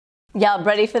Y'all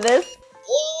ready for this?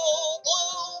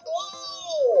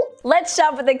 Let's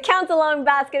shop with the count-along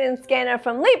basket and scanner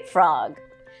from LeapFrog.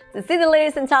 To see the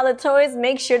latest in toddler toys,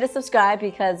 make sure to subscribe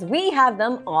because we have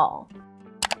them all.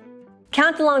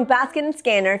 Count-along basket and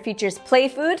scanner features play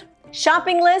food,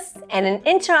 shopping lists, and an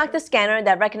interactive scanner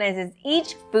that recognizes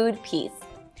each food piece.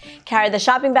 Carry the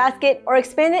shopping basket or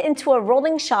expand it into a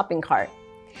rolling shopping cart.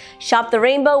 Shop the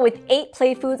rainbow with 8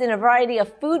 play foods in a variety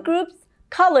of food groups,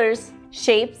 colors,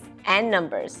 shapes, and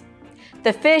numbers.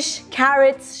 The fish,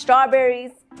 carrots,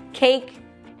 strawberries, cake,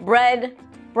 bread,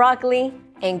 broccoli,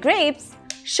 and grapes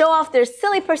show off their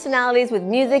silly personalities with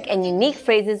music and unique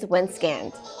phrases when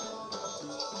scanned.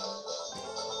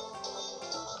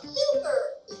 Super!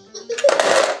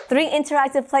 3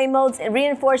 interactive play modes and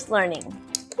reinforced learning.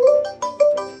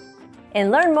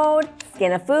 In Learn mode,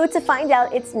 scan a food to find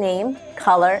out its name,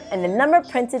 color, and the number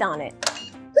printed on it.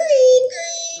 Green,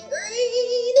 green,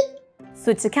 green!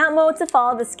 Switch to Count mode to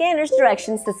follow the scanner's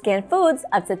directions to scan foods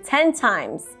up to 10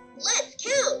 times. Let's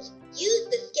count! Use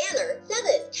the scanner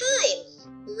 7 times.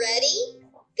 Ready?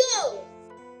 Go!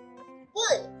 1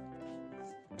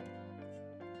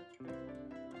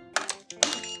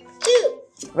 2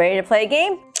 Ready to play a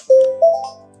game?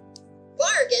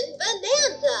 Bargain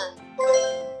bonanza!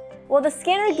 Well, the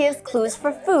scanner gives clues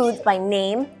for foods by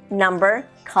name, number,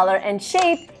 color, and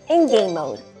shape in game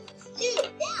mode.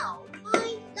 Dude, now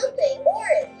find something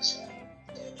orange.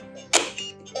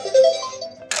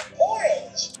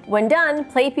 Orange. When done,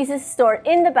 play pieces stored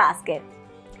in the basket.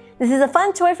 This is a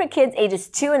fun toy for kids ages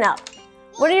 2 and up.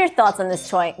 What are your thoughts on this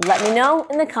toy? Let me know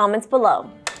in the comments below.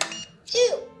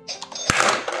 2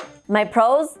 My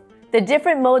pros? The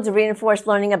different modes reinforce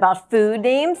learning about food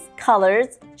names,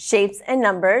 colors, shapes, and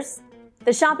numbers.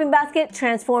 The shopping basket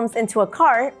transforms into a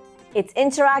cart. It's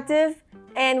interactive,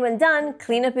 and when done,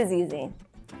 cleanup is easy.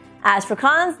 As for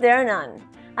cons, there are none.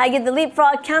 I give the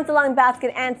LeapFrog count-along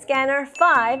basket and scanner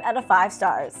 5 out of 5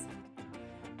 stars.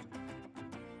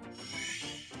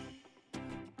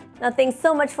 Now, thanks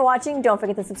so much for watching. Don't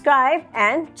forget to subscribe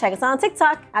and check us out on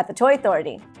TikTok at The Toy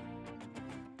Authority.